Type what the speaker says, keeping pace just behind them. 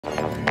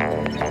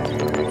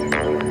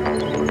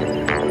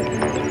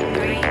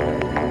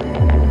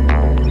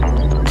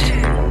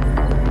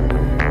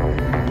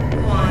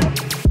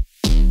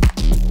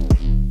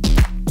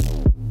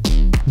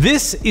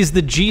This is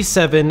the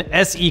G7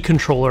 SE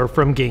controller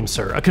from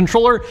GameSir, a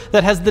controller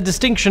that has the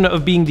distinction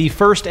of being the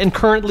first and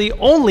currently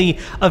only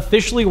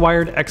officially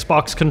wired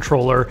Xbox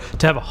controller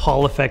to have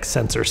Hall effect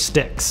sensor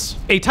sticks.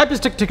 A type of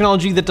stick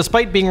technology that,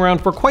 despite being around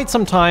for quite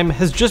some time,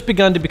 has just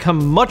begun to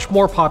become much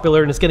more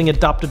popular and is getting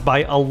adopted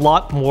by a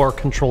lot more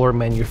controller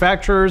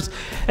manufacturers,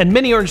 and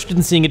many are interested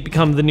in seeing it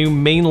become the new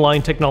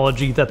mainline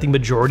technology that the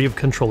majority of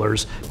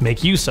controllers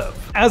make use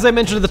of. As I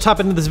mentioned at the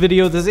top end of this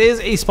video, this is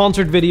a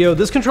sponsored video.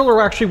 This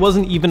controller actually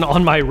wasn't even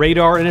on my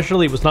radar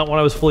initially. It was not one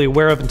I was fully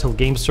aware of until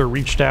GameSir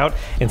reached out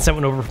and sent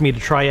one over for me to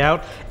try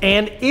out,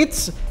 and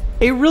it's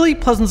a really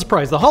pleasant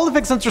surprise. The Hall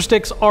effect sensor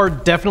sticks are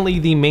definitely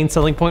the main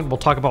selling point. We'll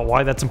talk about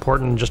why that's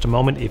important in just a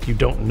moment if you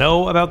don't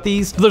know about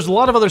these. There's a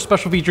lot of other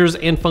special features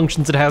and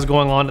functions it has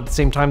going on at the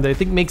same time that I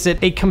think makes it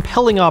a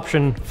compelling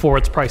option for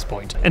its price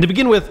point. And to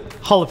begin with,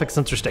 Hall effect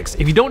sensor sticks.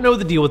 If you don't know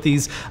the deal with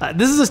these,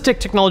 this is a stick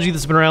technology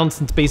that's been around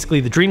since basically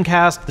the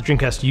Dreamcast. The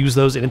Dreamcast used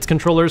those in its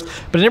controllers,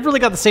 but it never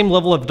really got the same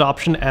level of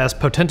adoption as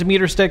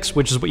potentiometer sticks,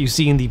 which is what you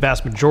see in the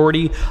vast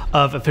majority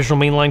of official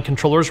mainline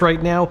controllers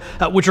right now,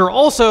 which are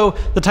also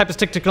the type of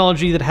stick technology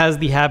that has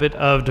the habit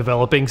of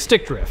developing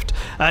stick drift.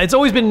 It's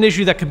always been an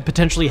issue that could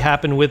potentially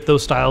happen with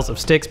those styles of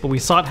sticks, but we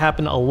saw it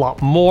happen a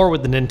lot more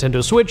with the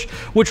Nintendo Switch,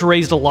 which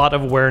raised a lot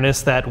of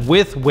awareness that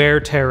with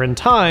wear, tear, and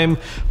time,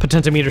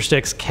 potentiometer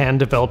sticks can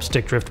develop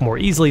stick drift more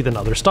easily than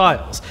other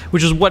styles,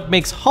 which is what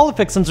makes Hall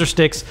effect sensor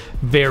sticks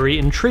very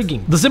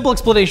intriguing. The simple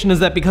explanation is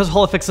that because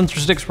Hall effect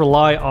sensor sticks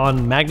rely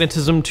on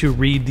magnetism to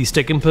read the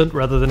stick input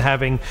rather than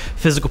having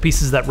physical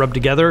pieces that rub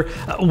together,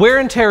 wear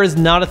and tear is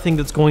not a thing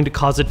that's going to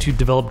cause it to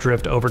develop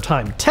drift over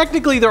time.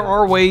 Technically, there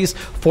are ways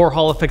for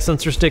Hall effect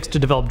sensor sticks to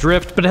develop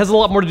drift, but it has a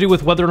lot more to do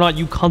with whether or not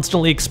you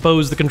constantly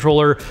expose the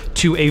controller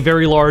to a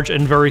very large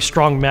and very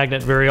strong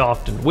magnet very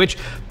often, which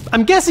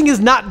I'm guessing is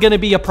not going to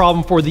be a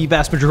problem for the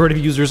vast majority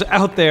of users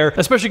out there,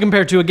 especially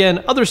compared to,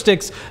 again, other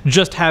sticks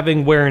just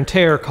having wear and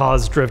tear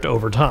cause drift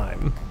over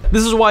time.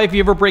 This is why if you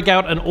ever break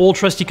out an old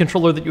trusty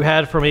controller that you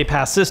had from a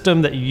past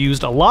system that you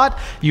used a lot,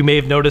 you may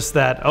have noticed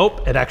that, oh,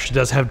 it actually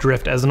does have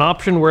drift as an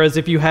option, whereas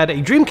if you had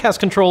a Dreamcast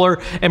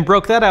controller and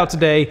broke that out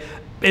today,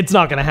 it's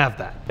not going to have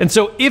that. And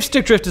so if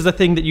stick drift is a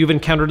thing that you've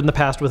encountered in the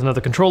past with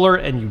another controller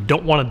and you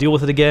don't want to deal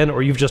with it again,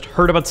 or you've just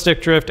heard about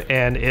stick drift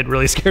and it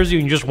really scares you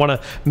and you just want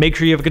to make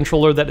sure you have a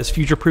controller that is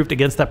future-proofed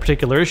against that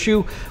particular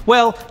issue,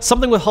 well,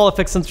 something with Hall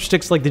effect sensor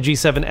sticks like the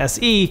G7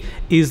 SE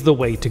is the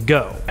way to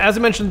go. As I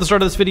mentioned at the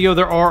start of this video,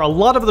 there are a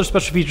lot of other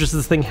special features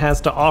this thing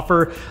has to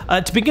offer.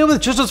 To begin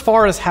with, just as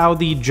far as how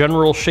the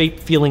general shape,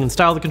 feeling, and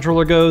style of the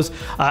controller goes,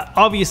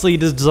 obviously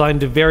it is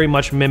designed to very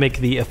much mimic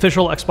the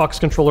official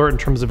Xbox controller in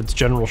terms of its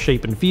general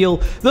shape and feel,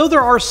 though there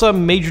are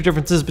some major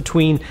differences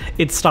between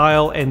its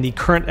style and the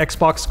current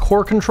Xbox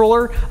core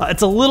controller.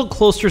 It's a little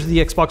closer to the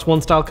Xbox One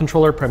style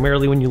controller,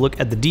 primarily when you look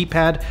at the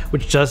D-pad,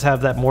 which does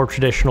have that more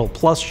traditional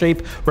plus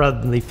shape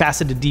rather than the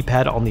faceted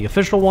D-pad on the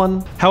official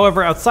one.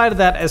 However, outside of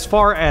that, as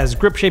far as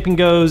grip shaping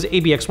goes,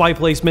 ABXY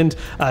placement,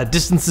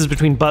 distances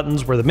between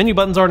buttons, where the menu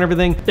buttons are and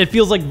everything, it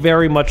feels like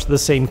very much the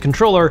same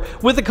controller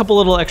with a couple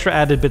little extra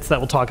added bits that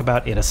we'll talk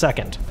about in a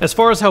second. As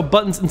far as how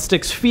buttons and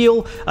sticks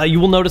feel, you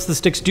will notice the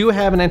sticks do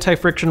have an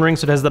anti-friction ring,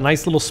 so it has that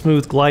nice little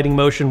smooth gliding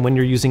motion when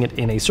you're using it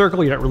in a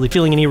circle. You're not really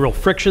feeling any real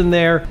friction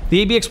there.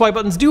 The ABXY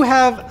buttons do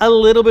have a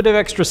little bit of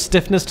extra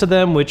stiffness to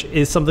them, which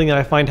is something that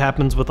I find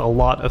happens with a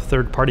lot of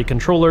third-party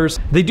controllers.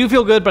 They do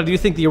feel good, but I do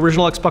think the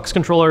original Xbox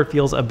controller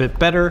feels a bit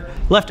better.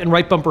 Left and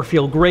right bumper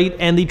feel great,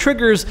 and the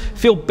triggers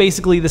feel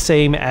basically the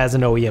same as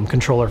an OEM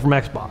controller from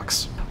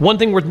Xbox. One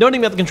thing worth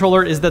noting about the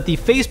controller is that the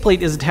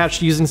faceplate is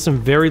attached using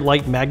some very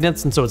light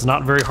magnets, and so it's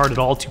not very hard at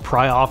all to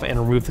pry off and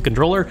remove the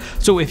controller.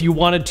 So if you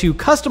wanted to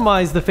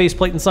customize the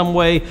faceplate in some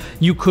way,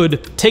 you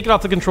could take it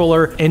off the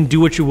controller and do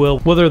what you will.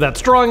 Whether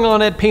that's drawing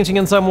on it, painting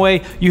in some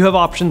way, you have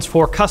options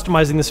for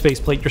customizing this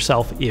faceplate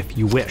yourself if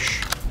you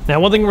wish. Now,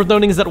 one thing worth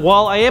noting is that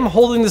while I am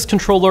holding this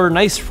controller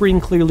nice, free,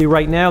 and clearly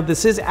right now,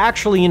 this is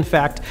actually, in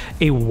fact,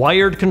 a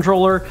wired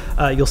controller.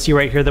 You'll see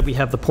right here that we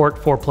have the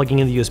port for plugging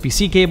in the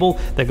USB-C cable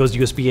that goes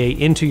USB-A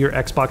into your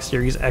Xbox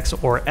Series X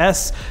or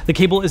S. The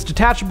cable is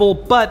detachable,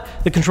 but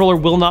the controller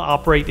will not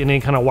operate in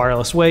any kind of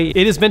wireless way.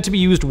 It is meant to be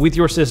used with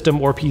your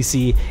system or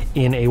PC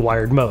in a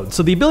wired mode.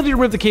 So the ability to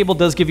remove the cable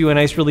does give you a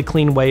nice, really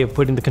clean way of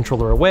putting the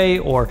controller away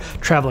or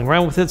traveling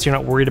around with it, so you're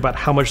not worried about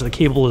how much the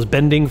cable is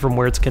bending from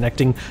where it's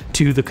connecting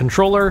to the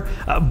controller.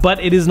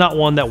 But it is not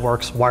one that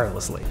works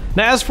wirelessly.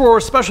 Now, as for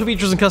special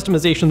features and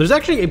customization, there's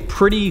actually a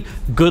pretty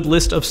good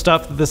list of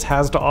stuff that this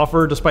has to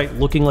offer, despite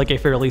looking like a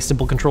fairly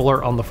simple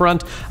controller on the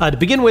front. To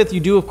begin with, you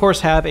do of course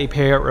have a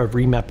pair of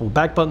remappable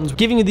back buttons,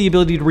 giving you the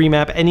ability to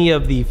remap any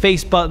of the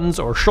face buttons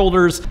or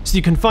shoulders, so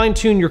you can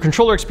fine-tune your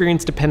controller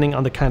experience depending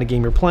on the kind of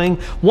game you're playing.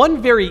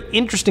 One very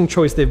interesting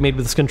choice they've made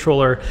with this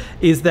controller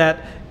is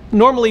that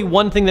normally,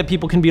 one thing that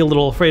people can be a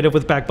little afraid of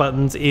with back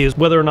buttons is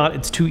whether or not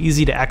it's too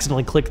easy to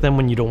accidentally click them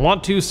when you don't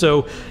want to.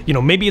 So, you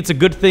know, maybe it's a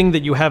good thing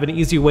that you have an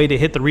easy way to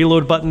hit the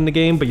reload button in the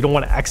game, but you don't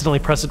want to accidentally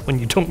press it when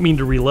you don't mean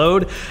to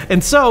reload.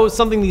 And so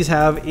something these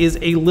have is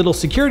a little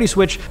security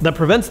switch that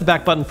prevents the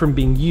back button from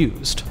being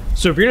used.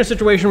 So if you're in a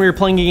situation where you're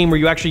playing a game where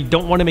you actually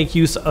don't want to make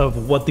use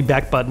of what the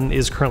back button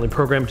is currently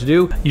programmed to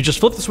do, you just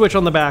flip the switch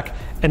on the back,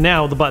 and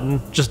now the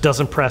button just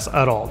doesn't press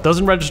at all.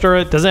 Doesn't register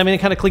it, doesn't have any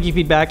kind of clicky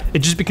feedback. It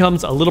just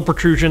becomes a little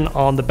protrusion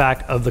on the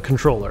back of the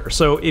controller.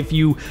 So if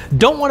you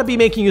don't want to be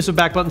making use of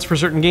back buttons for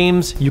certain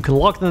games, you can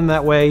lock them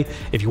that way.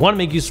 If you want to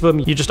make use of them,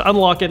 you just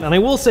unlock it. And I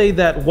will say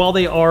that while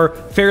they are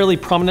fairly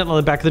prominent on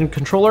the back of the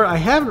controller, I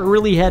haven't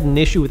really had an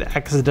issue with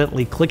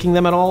accidentally clicking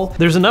them at all.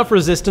 There's enough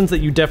resistance that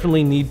you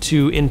definitely need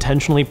to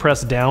intentionally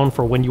press down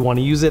for when you want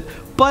to use it.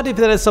 But if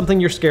that is something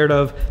you're scared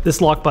of, this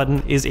lock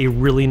button is a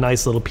really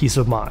nice little peace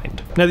of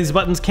mind. Now, these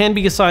buttons can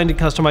be assigned and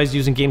customized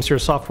using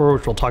GameSir software,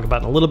 which we'll talk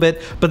about in a little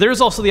bit, but there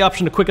is also the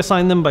option to quick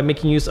assign them by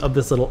making use of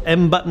this little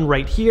M button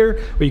right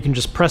here, where you can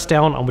just press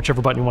down on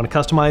whichever button you want to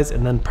customize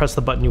and then press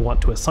the button you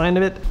want to assign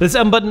it. This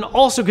M button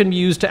also can be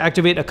used to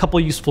activate a couple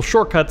useful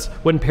shortcuts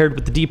when paired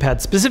with the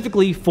D-pad,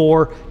 specifically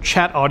for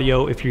chat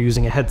audio if you're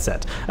using a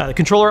headset. The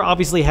controller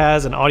obviously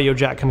has an audio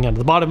jack coming out of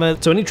the bottom of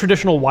it, so any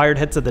traditional wired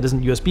headset that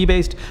isn't USB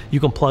based, you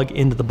can plug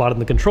into the bottom of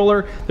the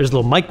controller. There's a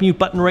little mic mute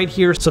button right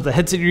here, so if the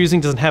headset you're using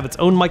doesn't have its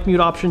own mic mute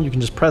option, you can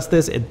just press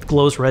this. It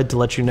glows red to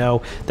let you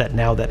know that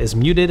now that is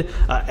muted.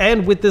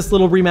 And with this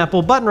little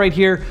remappable button right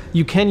here,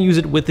 you can use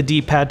it with the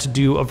D-pad to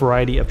do a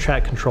variety of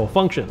chat control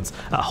functions.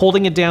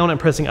 Holding it down and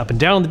pressing up and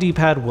down on the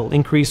D-pad will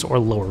increase or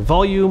lower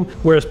volume,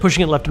 whereas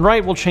pushing it left and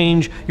right will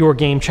change your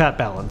game chat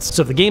balance.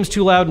 So if the game's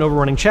too loud and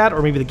overrunning chat,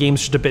 or maybe the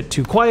game's just a bit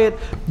too quiet,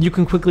 you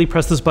can quickly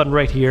press this button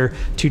right here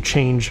to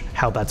change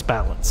how that's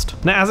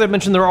balanced. Now, as I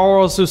mentioned, there are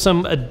also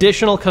some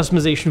additional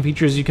customization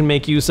features you can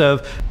make use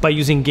of by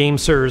using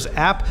GameSir's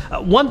app.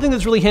 One thing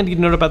that's really handy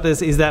to note about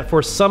this is that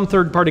for some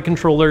third-party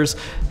controllers,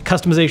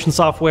 customization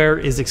software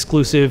is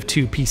exclusive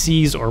to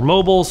PCs or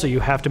mobile, so you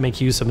have to make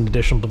use of an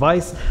additional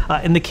device.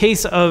 In the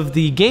case of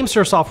the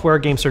GameSir software,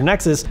 GameSir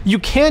Nexus, you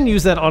can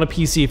use that on a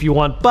PC if you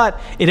want, but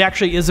it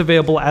actually is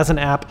available as an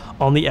app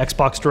on the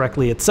Xbox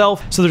directly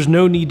itself, so there's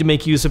no need to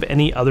make use of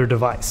any other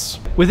device.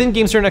 Within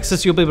GameSir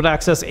Nexus, you'll be able to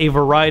access a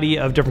variety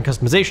of different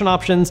customization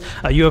options.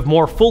 You have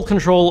more full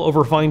control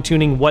over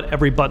fine-tuning what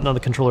every button on the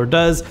controller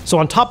does. So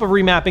on top of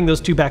remapping those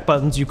two back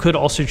buttons, you could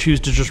also choose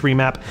to just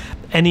remap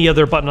any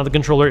other button on the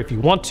controller if you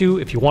want to.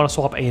 If you want to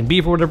swap A and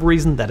B for whatever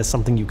reason, that is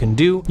something you can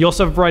do. You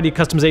also have a variety of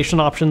customization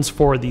options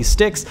for these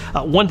sticks.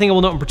 One thing I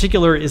will note in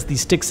particular is the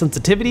stick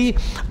sensitivity.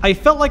 I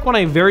felt like when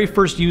I very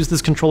first used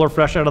this controller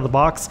fresh out of the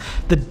box,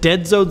 the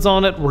dead zones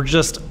on it were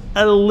just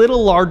a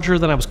little larger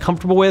than I was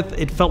comfortable with.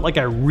 It felt like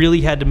I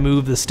really had to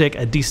move the stick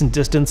a decent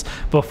distance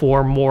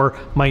before more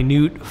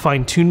minute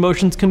fine-tuned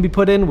motions can be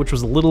put in, which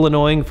was a little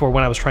annoying for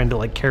when I was trying to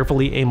like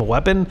carefully aim a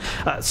weapon.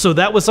 So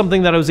that was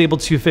something that I was able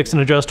to fix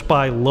and adjust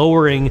by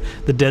lowering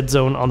the dead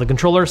zone on the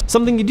controller.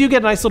 Something you do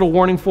get a nice little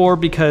warning for,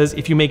 because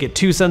if you make it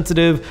too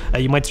sensitive,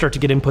 you might start to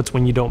get inputs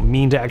when you don't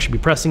mean to actually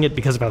be pressing it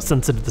because of how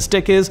sensitive the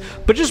stick is.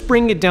 But just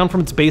bringing it down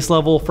from its base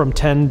level from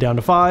 10 down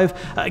to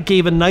 5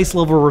 gave a nice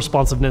level of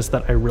responsiveness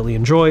that I really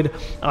enjoyed.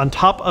 On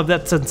top of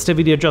that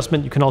sensitivity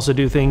adjustment, you can also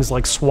do things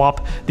like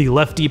swap the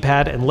left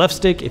D-pad and left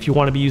stick if you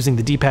want to be using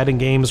the D-pad in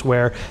games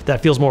where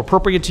that feels more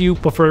appropriate to you,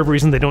 but for whatever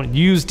reason they don't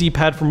use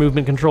D-pad for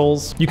movement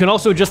controls. You can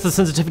also adjust the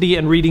sensitivity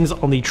and readings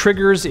on the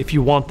triggers if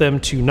you want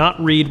them to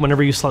not read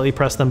whenever you slightly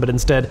press them, but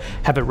instead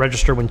have it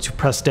register when you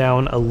press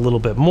down a little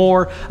bit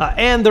more.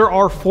 And there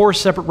are 4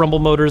 separate rumble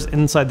motors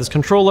inside this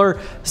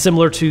controller,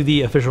 similar to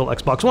the official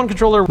Xbox One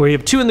controller, where you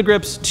have 2 in the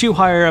grips, 2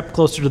 higher up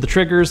closer to the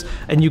triggers,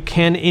 and you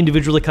can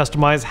individually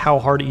customize how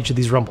hard each of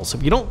these rumbles. So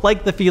if you don't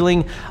like the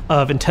feeling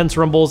of intense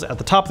rumbles at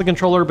the top of the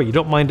controller, but you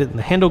don't mind it in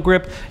the handle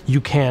grip,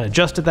 you can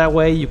adjust it that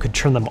way. You could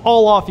turn them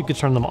all off, you could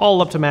turn them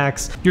all up to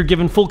max. You're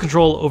given full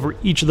control over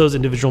each of those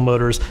individual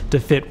motors to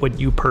fit what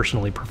you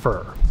personally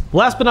prefer.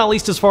 Last but not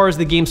least, as far as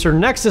the GameSir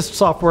Nexus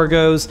software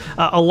goes,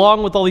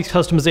 along with all these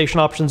customization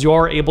options, you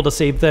are able to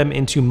save them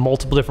into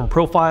multiple different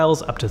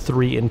profiles, up to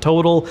 3 in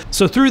total.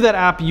 So through that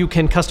app, you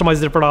can customize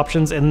the different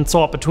options and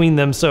swap between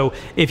them. So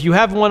if you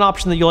have one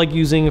option that you like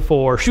using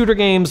for shooter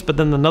games, but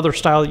then another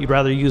style that you'd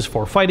rather use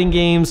for fighting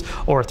games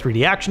or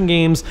 3D action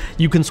games,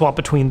 you can swap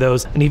between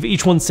those and have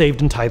each one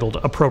saved and titled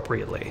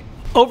appropriately.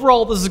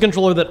 Overall, this is a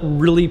controller that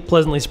really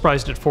pleasantly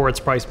surprised it for its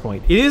price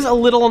point. It is a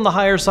little on the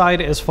higher side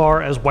as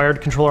far as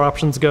wired controller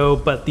options go,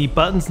 but the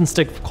buttons and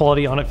stick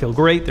quality on it feel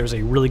great. There's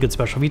a really good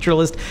special feature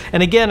list.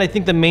 And again, I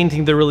think the main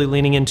thing they're really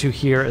leaning into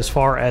here as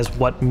far as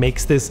what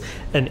makes this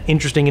an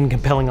interesting and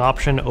compelling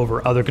option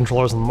over other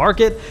controllers on the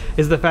market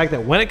is the fact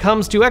that when it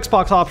comes to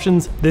Xbox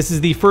options, this is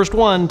the first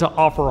one to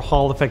offer a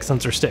Hall effect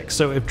sensor stick.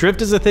 So if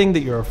drift is a thing that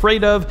you're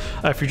afraid of,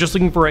 if you're just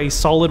looking for a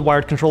solid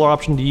wired controller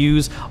option to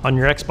use on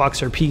your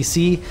Xbox or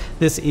PC,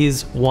 this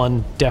is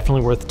one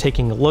definitely worth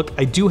taking a look.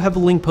 I do have a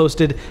link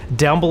posted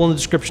down below in the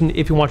description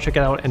if you want to check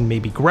it out and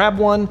maybe grab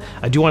one.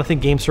 I do want to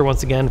thank GameSir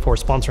once again for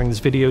sponsoring this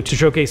video to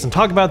showcase and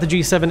talk about the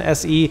G7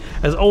 SE.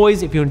 As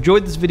always, if you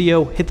enjoyed this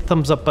video, hit the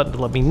thumbs up button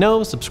to let me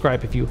know,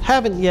 subscribe if you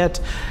haven't yet,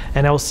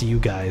 and I will see you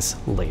guys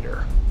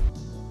later.